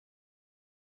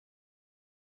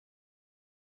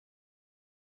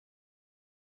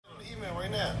female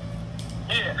right now.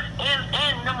 Yeah,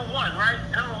 and number one, right?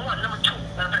 Number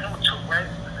two, right?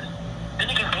 The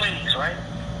nigga Glaze, right?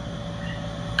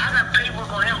 I got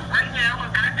paperwork on him right now. I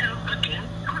got to again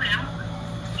on him.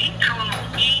 He telling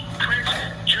on me, Prince,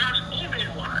 just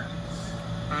email wise.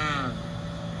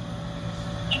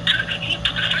 He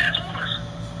put the feds on us.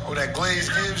 Oh, that Glaze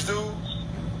Gibbs dude?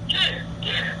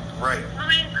 Yeah. Right. I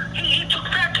mean, he took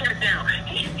Fat Cat down.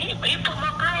 He put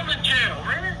my girl in jail,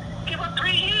 man. Give her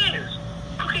 3 years.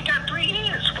 Cookie got 3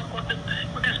 years. Fuck with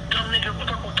this dumb nigga,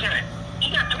 fuck with Cat.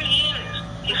 He got 3 years.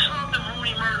 He solved the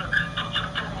Mooney murder from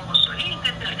officer. He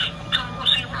did that. He told him to go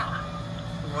see Rock.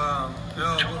 Wow.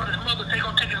 Yo. Told him his mother, they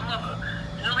gonna take his mother.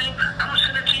 You know what I mean? I'm gonna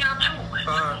send it to y'all too.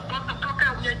 Fuck the fuck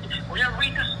out. When y'all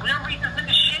read this nigga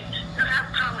shit, you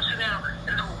have time to sit down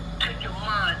and take your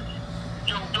mind.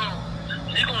 Yo, dog.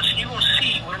 You gonna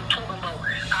see what I'm talking about.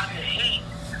 How they hate,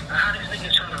 how these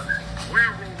niggas trying to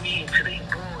railroad me into they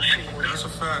bullshit. That's a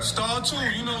fact. Star too.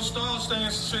 You know Star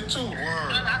stands shit too. Word.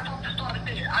 I talked to Star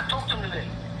today. I talked to him today.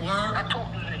 Word. I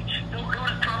talked to him today. You know what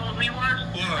the problem with me was?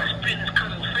 What? I spit in his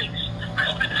cousin's face. I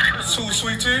spit in his cousin's Too face.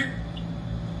 sweet tea?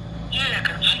 Yeah,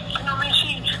 cause she, you know what I mean?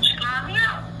 She lied me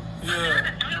out. Yeah. I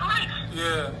had to do life.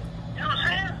 Yeah. You know what I'm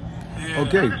saying? Yeah.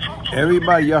 Okay,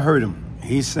 everybody, y'all heard him.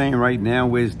 He's saying right now,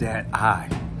 where's that I?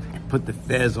 Put the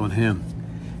feds on him.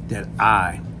 That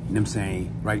I, you know what I'm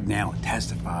saying, right now,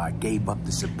 testified, gave up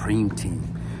the Supreme Team.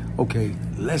 Okay,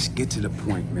 let's get to the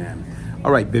point, man.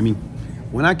 All right, Bimmy,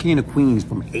 when I came to Queens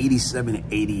from 87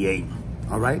 to 88,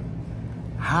 all right,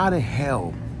 how the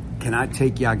hell can I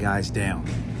take y'all guys down?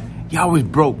 Y'all was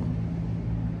broke.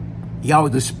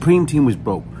 The Supreme Team was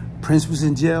broke. Prince was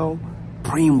in jail.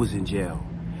 Preem was in jail.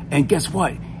 And guess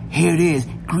what? Here it is.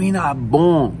 Green Eye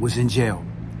Born was in jail.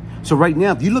 So right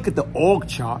now, if you look at the org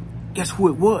chart, guess who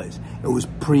it was? It was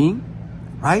Preem,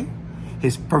 right?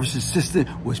 His first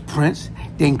assistant was Prince,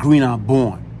 then Green Eye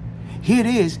Born. Here it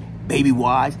is. Baby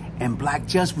Wise and Black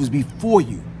Just was before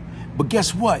you. But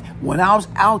guess what? When I was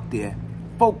out there,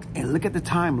 folk, and look at the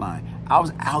timeline, I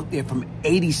was out there from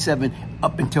 87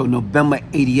 up until November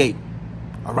 88.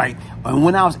 All right? And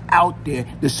when I was out there,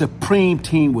 the Supreme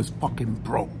Team was fucking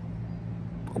broke.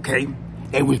 Okay?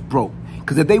 They was broke.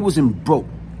 Because if they wasn't broke,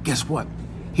 guess what?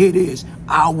 Here it is.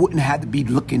 I wouldn't have to be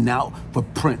looking out for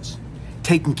Prince,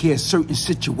 taking care of certain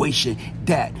situation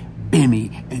that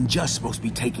Bimmy and Just supposed to be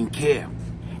taking care of.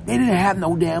 They didn't have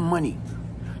no damn money.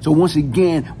 So once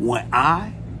again, when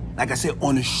I, like I said,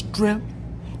 on the strip,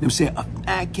 I'm saying a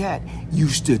Fat Cat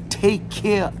used to take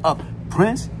care of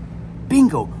Prince,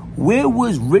 bingo. Where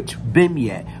was Rich Bimmy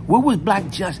at? Where was Black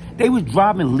Just? They was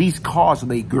driving leased cars with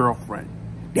their girlfriend.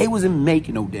 They wasn't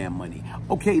making no damn money.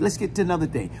 Okay, let's get to another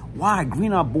thing. Why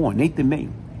Green Eye Born, Nathan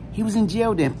Maine? He was in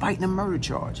jail then fighting a murder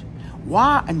charge.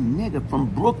 Why a nigga from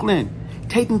Brooklyn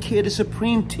taking care of the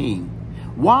Supreme Team?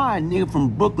 Why a nigga from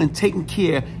Brooklyn taking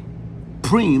care of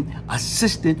Preem,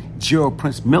 assistant Gerald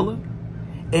Prince Miller?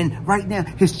 And right now,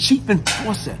 his chief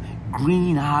enforcer,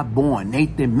 Green Eye Born,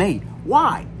 Nathan Maine.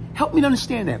 Why? Help me to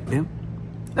understand that, Bim.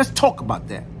 Let's talk about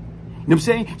that. You know what I'm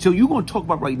saying? So you're going to talk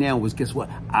about right now was, guess what?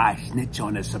 I snitch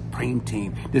on the Supreme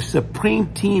Team. The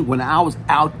Supreme Team, when I was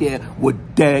out there, were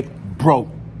dead broke.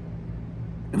 You know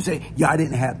what I'm saying? Y'all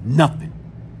didn't have nothing.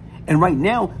 And right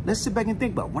now, let's sit back and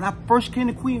think about it. When I first came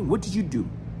to Queen, what did you do?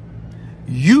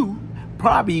 You,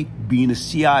 probably being a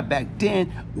CI back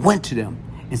then, went to them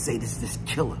and say, this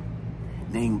killer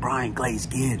named Brian Glaze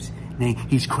Gibbs.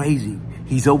 He's crazy.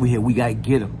 He's over here. We got to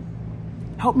get him.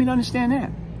 Help me to understand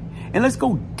that. And let's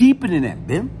go deeper than that,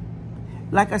 Bim.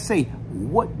 Like I say,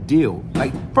 what deal?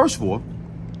 Like, first of all,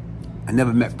 I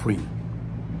never met Preem.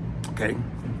 Okay?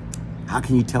 How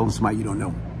can you tell somebody you don't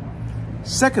know?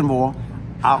 Second of all,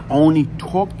 I only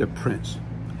talked to Prince.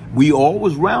 We all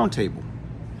was round table.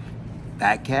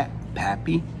 Fat Cat,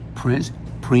 Pappy, Prince,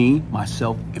 Preem,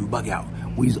 myself, and Bug Out.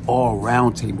 We's all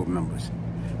round table members.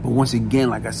 But once again,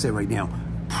 like I said right now,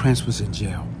 Prince was in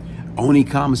jail. Only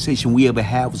conversation we ever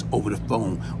had was over the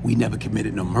phone. We never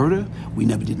committed no murder. We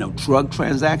never did no drug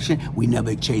transaction. We never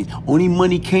exchanged. Only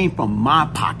money came from my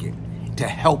pocket to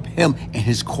help him and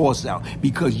his cause out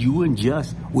because you and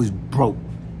Just was broke.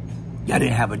 Y'all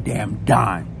didn't have a damn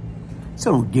dime.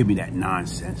 So don't give me that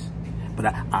nonsense. But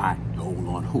I told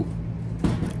on who?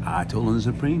 I told on the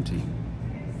Supreme Team.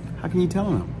 How can you tell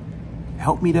them?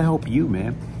 Help me to help you,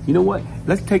 man. You know what?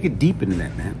 Let's take it deeper than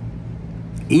that, man.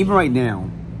 Even right now,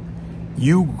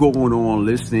 you going on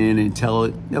listening and tell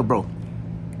it, yo, bro,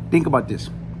 think about this.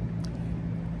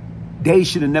 They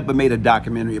should have never made a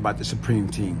documentary about the Supreme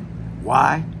Team.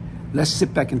 Why? Let's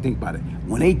sit back and think about it.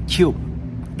 When they killed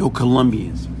those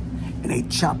Colombians and they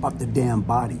chop up the damn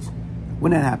bodies,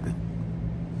 when that happened?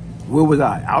 Where was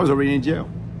I? I was already in jail.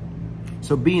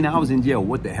 So being I was in jail,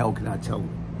 what the hell can I tell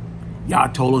them?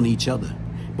 Y'all told on each other.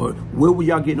 But where were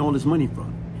y'all getting all this money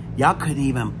from? Y'all couldn't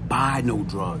even buy no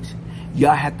drugs.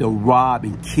 Y'all had to rob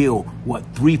and kill,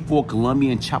 what, 3-4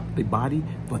 Colombians, chop their body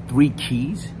for 3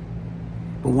 keys?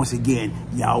 But once again,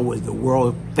 y'all was the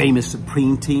world famous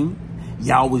Supreme Team.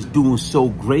 Y'all was doing so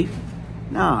great.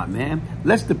 Nah, man.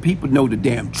 Let the people know the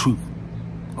damn truth.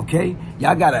 Okay?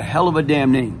 Y'all got a hell of a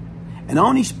damn name. And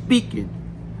only speaking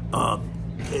of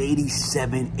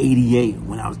 87, 88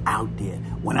 when I was out there.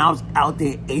 When I was out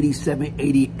there 87,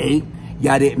 88,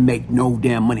 y'all didn't make no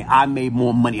damn money. I made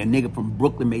more money. A nigga from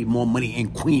Brooklyn made more money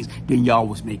in Queens than y'all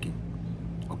was making.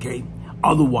 Okay?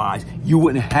 Otherwise, you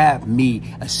wouldn't have me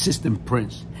assistant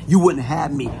Prince. You wouldn't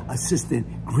have me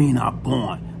assistant Green Art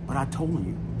Born. But I told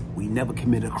you, we never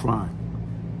committed a crime.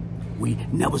 We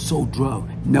never sold drugs,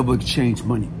 never exchanged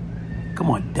money. Come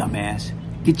on, dumbass.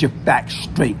 Get your facts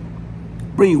straight.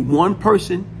 Bring one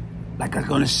person, like I was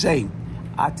gonna say,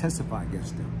 I testify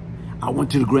against them. I went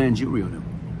to the grand jury on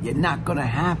them. You're not gonna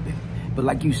happen. But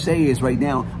like you say is right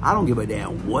now, I don't give a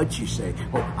damn what you say.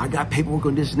 Oh, I got paperwork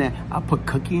on this and that. I put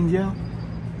Cookie in jail.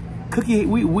 Cookie,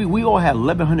 we all had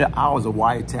 1,100 hours of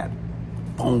wiretap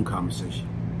phone conversation.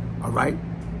 All right?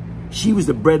 She was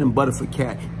the bread and butter for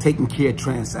Cat, taking care of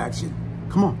transaction.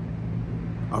 Come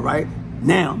on. All right?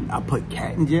 Now, I put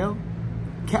Cat in jail.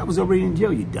 Cat was already in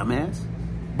jail, you dumbass.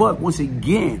 But once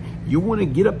again, you want to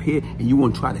get up here and you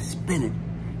want to try to spin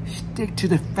it. Stick to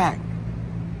the fact.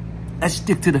 Let's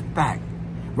stick to the fact.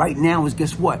 Right now is,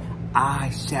 guess what? I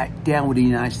sat down with the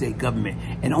United States government.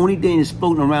 And the only thing that's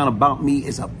floating around about me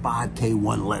is a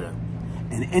 5K1 letter.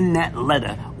 And in that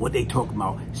letter, what they talk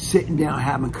about, sitting down,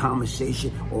 having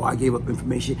conversation, or I gave up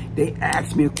information, they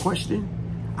asked me a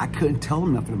question. I couldn't tell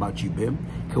them nothing about you, Bim,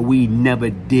 because we never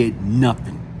did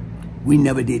nothing. We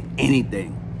never did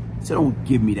anything. So don't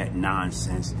give me that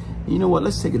nonsense. And you know what?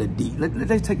 Let's take it a deep.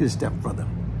 Let's take it a step further.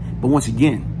 But once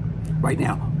again, right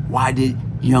now, why did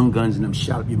Young Guns and them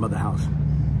shot up your mother's house?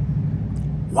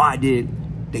 Why did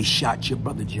they shot your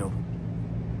brother Joe?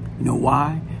 You know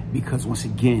why? Because once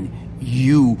again,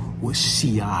 you was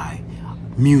CI,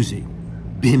 music,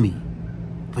 Bimmy,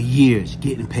 for years,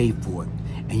 getting paid for it.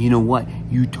 And you know what?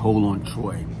 You told on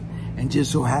Troy. And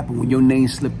just so happened when your name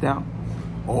slipped out,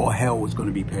 all hell was going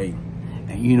to be paid.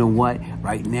 And you know what?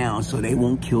 Right now, so they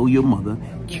won't kill your mother,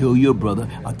 kill your brother,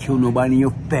 or kill nobody in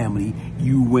your family,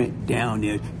 you went down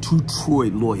there to Troy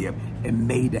lawyer and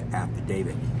made the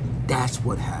affidavit. That's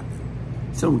what happened.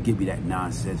 So don't give me that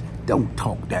nonsense. Don't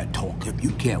talk that talk if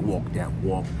you can't walk that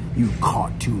walk. You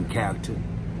cartoon character.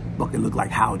 Fucking look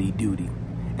like Howdy Doody.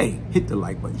 Hey, hit the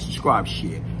like button, subscribe,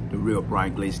 share. The real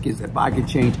Brian Glaze Gibbs. If I can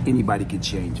change, anybody can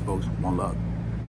change, folks. One love.